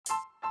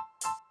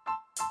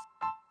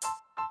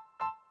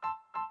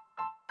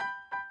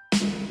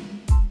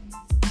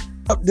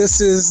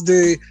This is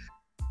the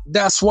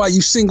That's Why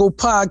You Single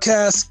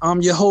podcast.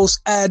 I'm your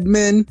host,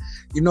 Admin.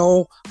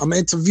 I'm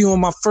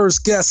interviewing my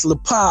first guest,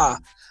 LaPa.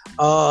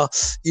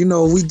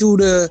 We do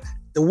the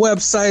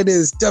website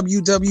is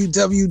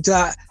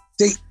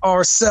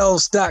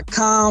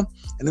www.dateourselves.com.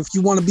 And if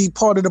you want to be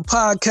part of the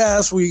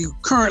podcast, we're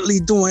currently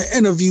doing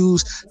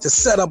interviews to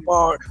set up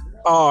our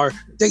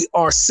Date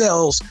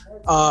Ourselves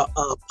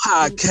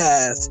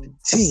podcast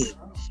team.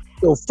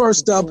 So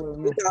first up,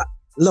 we got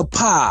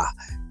LaPa.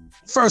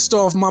 First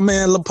off, my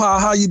man LaPa,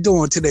 how you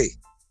doing today?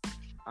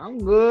 I'm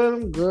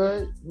good.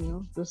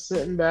 Just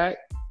sitting back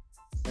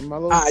in my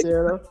little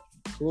setup,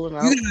 cooling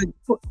out.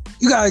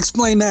 You gotta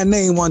explain that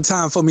name one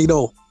time for me,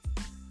 though.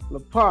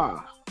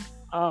 LaPa.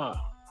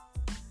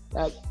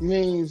 That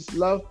means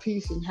love,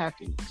 peace, and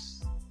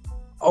happiness.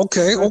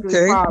 Okay.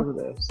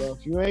 Positive. So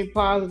if you ain't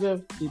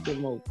positive, keep it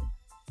moving.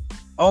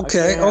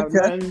 Okay.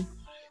 Nothing.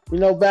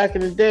 Back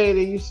in the day,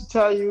 they used to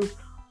tell you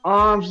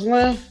arm's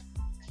length.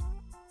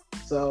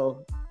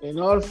 So in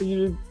order for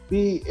you to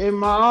be in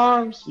my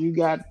arms, you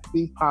got to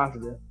be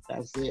positive.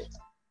 That's it.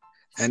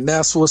 And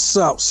that's what's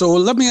up. So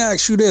let me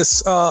ask you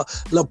this,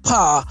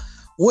 LaPa,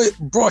 what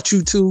brought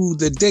you to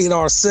the Date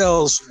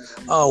Ourselves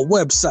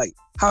website?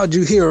 How'd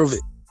you hear of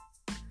it?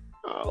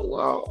 Oh,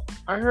 well,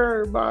 I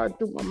heard about it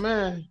through my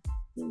man.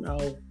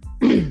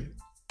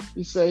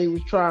 He said he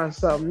was trying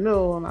something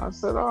new. And I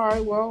said, all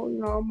right, well,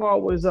 I'm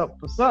always up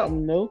for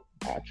something new.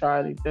 I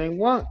tried anything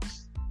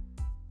once.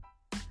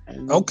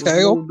 And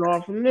okay. Moved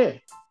on from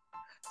there.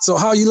 So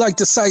how you like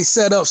the site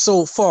set up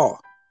so far?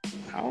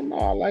 I don't know.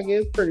 I like it.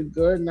 It's pretty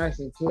good, nice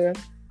and clear.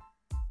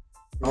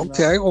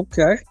 Okay.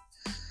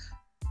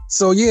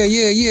 So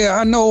yeah.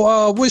 I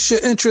know. What's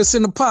your interest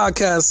in the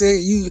podcast?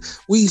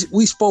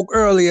 We spoke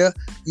earlier.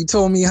 You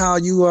told me how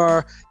you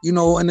are, in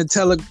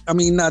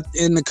the not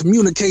in the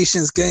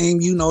communications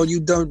game. You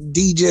done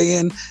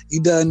DJing,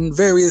 you done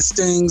various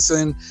things,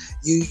 and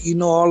you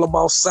know all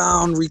about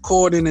sound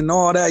recording and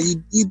all that.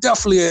 You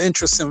definitely an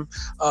interesting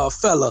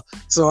fella.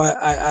 So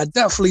I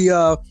definitely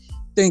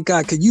think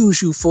I could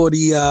use you for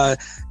the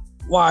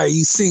Why Are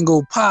You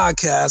Single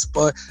podcast.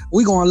 But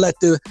we're gonna let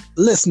the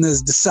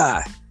listeners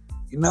decide.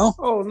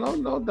 Oh,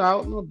 no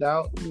doubt.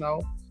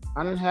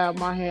 I done have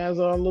my hands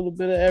on a little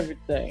bit of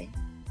everything.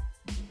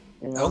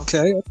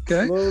 Okay. A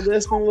little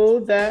this and a little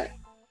that.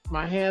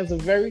 My hands are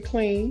very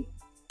clean.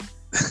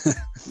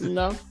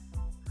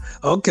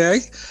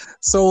 Okay.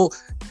 So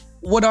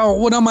what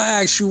I'm gonna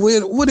ask you,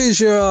 what is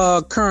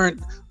your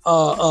current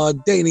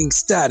dating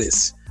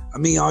status? I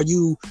mean, are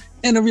you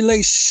in a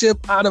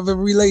relationship, out of a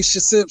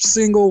relationship,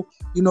 single,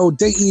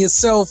 dating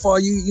yourself? Are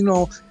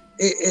you,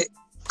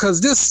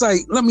 because this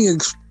site, let me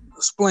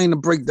explain the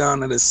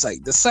breakdown of this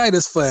site. The site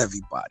is for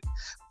everybody,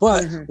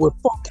 but we're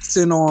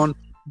focusing on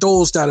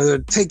those that are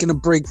taking a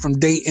break from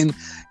dating,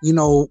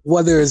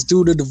 whether it's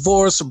due to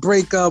divorce or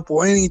breakup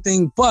or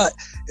anything. But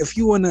if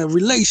you're in a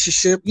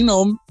relationship,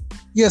 your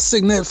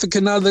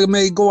significant other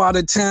may go out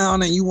of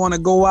town and you want to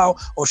go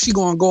out, or she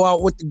going to go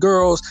out with the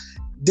girls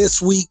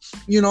this week,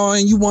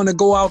 and you want to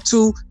go out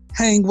too,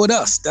 hang with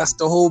us. That's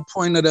the whole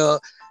point of the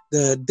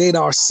Date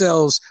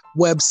Ourselves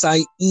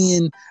website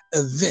and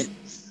event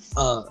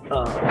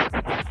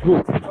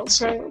group.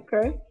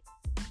 Okay.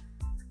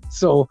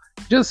 So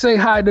just say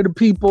hi to the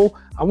people.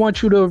 I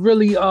want you to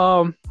really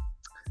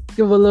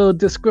give a little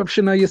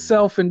description of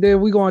yourself, and then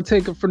we're going to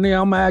take it from there.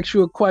 I'm going to ask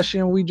you a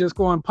question. We just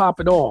going to pop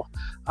it off.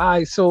 All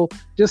right, so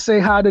just say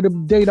hi to the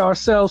Date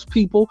Ourselves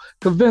people.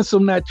 Convince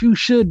them that you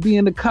should be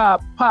in the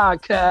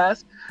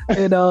podcast,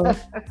 and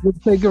we'll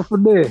take it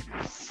from there.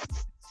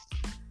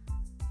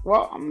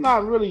 Well, I'm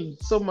not really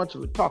so much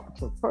of a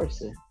talkative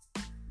person,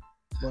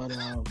 but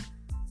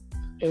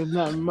there's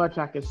not much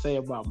I can say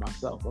about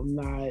myself. I'm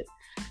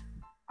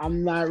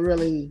not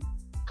really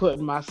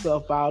putting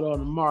myself out on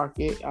the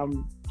market.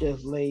 I'm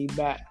just laid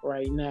back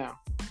right now.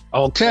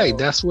 Okay, so,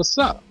 that's what's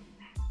up.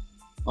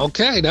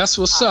 Okay, that's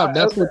what's up.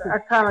 I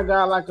kind of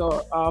got like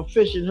a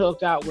fishing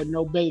hook out with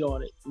no bait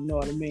on it. You know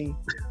what I mean?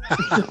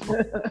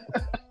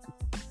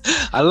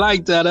 I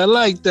like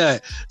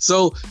that.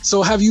 So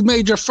have you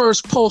made your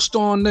first post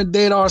on the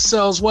Date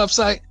Ourselves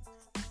website?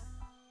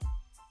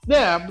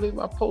 Yeah, I believe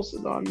I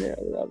posted on there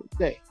the other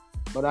day.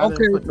 But I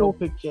didn't put no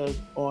pictures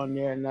on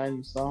there,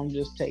 nothing, so I'm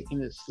just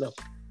taking it slow.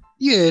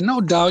 Yeah, no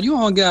doubt. You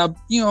don't have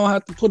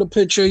to put a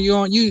picture.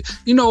 The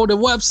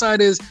website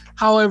is,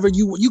 however,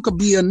 you could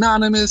be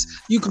anonymous,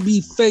 you could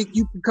be fake,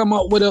 you could come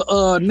up with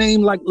a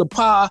name like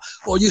LaPa,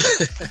 or you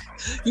could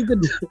be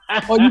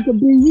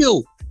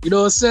you. You know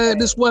what I'm saying?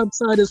 This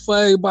website is for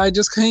everybody.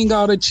 Just hang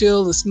out and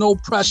chill. There's no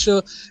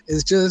pressure.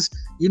 It's just,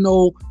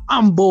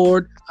 I'm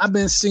bored. I've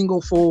been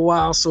single for a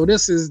while, so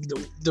this is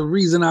the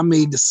reason I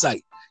made the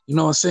site. You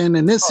know what I'm saying?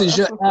 And this is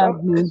your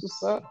admin.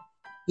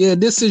 Yeah,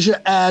 this is your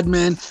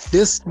admin.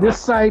 This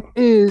site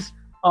is,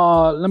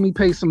 let me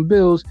pay some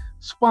bills,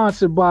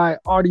 sponsored by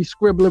Artie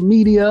Scribbler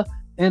Media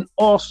and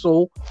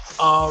also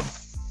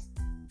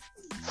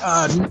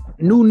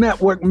New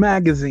Network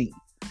Magazine.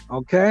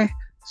 Okay?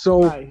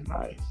 So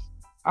nice.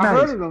 I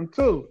Nice. heard of them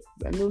too.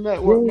 That New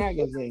Network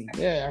magazine.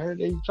 Yeah, I heard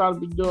they try to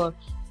be doing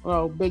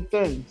big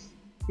things.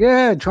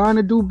 Yeah, trying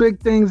to do big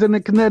things in the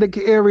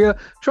Connecticut area,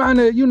 trying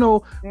to,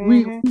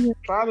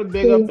 Try to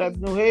big up that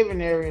New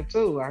Haven area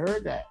too. I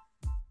heard that.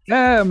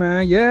 Yeah,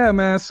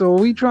 man. So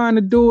we trying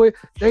to do it.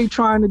 They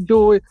trying to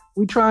do it.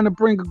 We trying to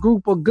bring a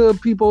group of good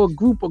people, a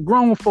group of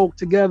grown folk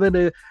together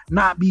to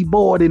not be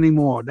bored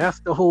anymore. That's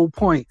the whole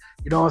point.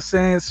 You know what I'm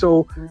saying?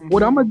 So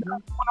what I'm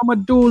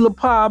gonna do,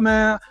 LaPa,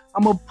 man,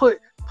 I'm gonna put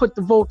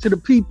the vote to the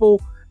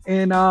people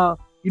and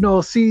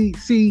see,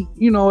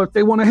 if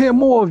they want to hear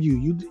more of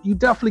you. You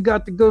definitely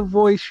got the good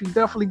voice. You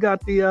definitely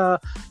got the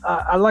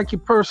I like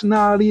your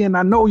personality, and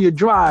I know your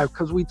drive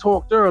because we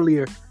talked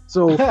earlier.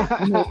 So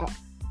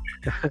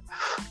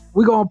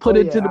we're gonna put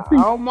it to the people.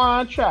 I don't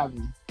mind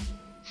traveling.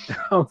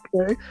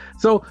 Okay.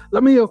 So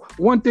let me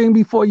one thing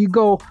before you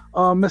go,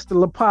 Mr.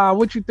 LaPa,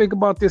 what you think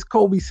about this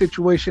Kobe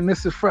situation?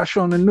 This is fresh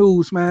on the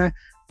news, man.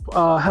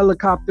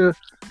 Helicopter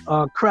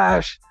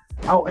crash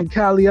out in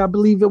Cali, I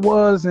believe it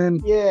was,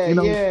 and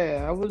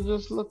I was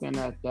just looking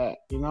at that.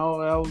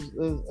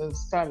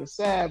 It's kind of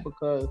sad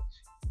because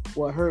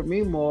what hurt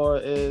me more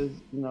is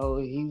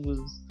he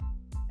was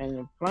in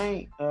a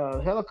plane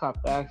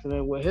helicopter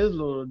accident with his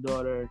little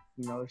daughter.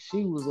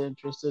 She was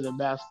interested in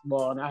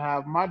basketball, and I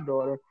have my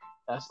daughter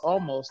that's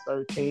almost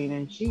 13,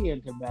 and she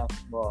into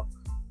basketball.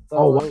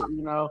 So,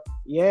 wow.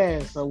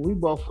 So we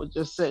both were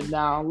just sitting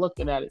down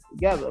looking at it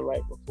together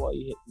right before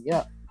you hit me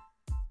up.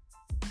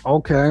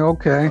 Okay.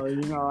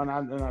 And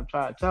I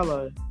try to tell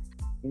her,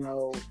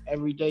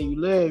 every day you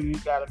live, you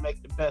got to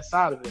make the best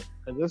out of it.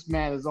 Because this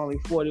man is only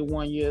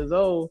 41 years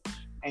old,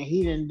 and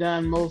he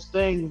done most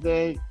things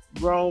that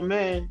grown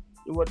men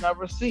would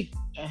never see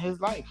in his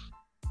life.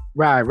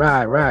 Right.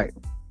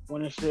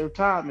 When it's your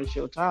time, it's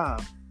your time.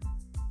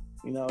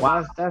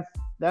 Wow.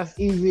 That's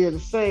easier to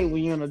say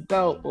when you're an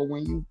adult, but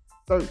when you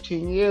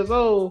 13 years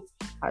old,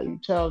 how you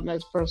tell the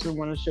next person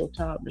when it's your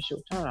time, it's your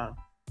time.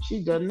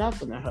 She done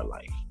nothing in her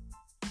life.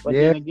 But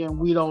then again,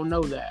 we don't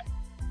know that.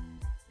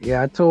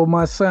 Yeah, I told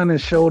my son and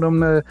showed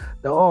him the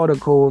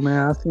article,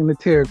 man. I seen the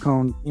tear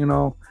come,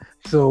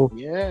 So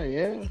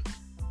yeah.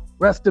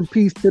 Rest in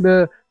peace to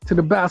the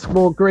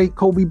basketball great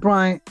Kobe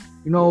Bryant.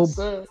 Yes,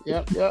 sir.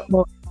 Yep. You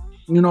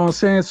know what I'm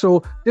saying?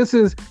 So this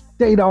is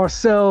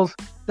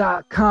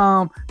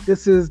dateourselves.com.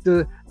 This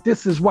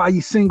is Why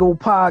You Single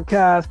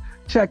podcast.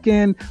 Check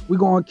in. We're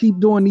going to keep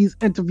doing these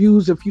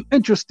interviews. If you're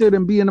interested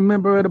in being a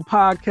member of the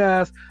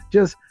podcast,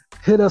 just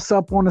hit us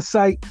up on the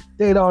site,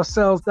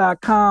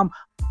 dateourselves.com.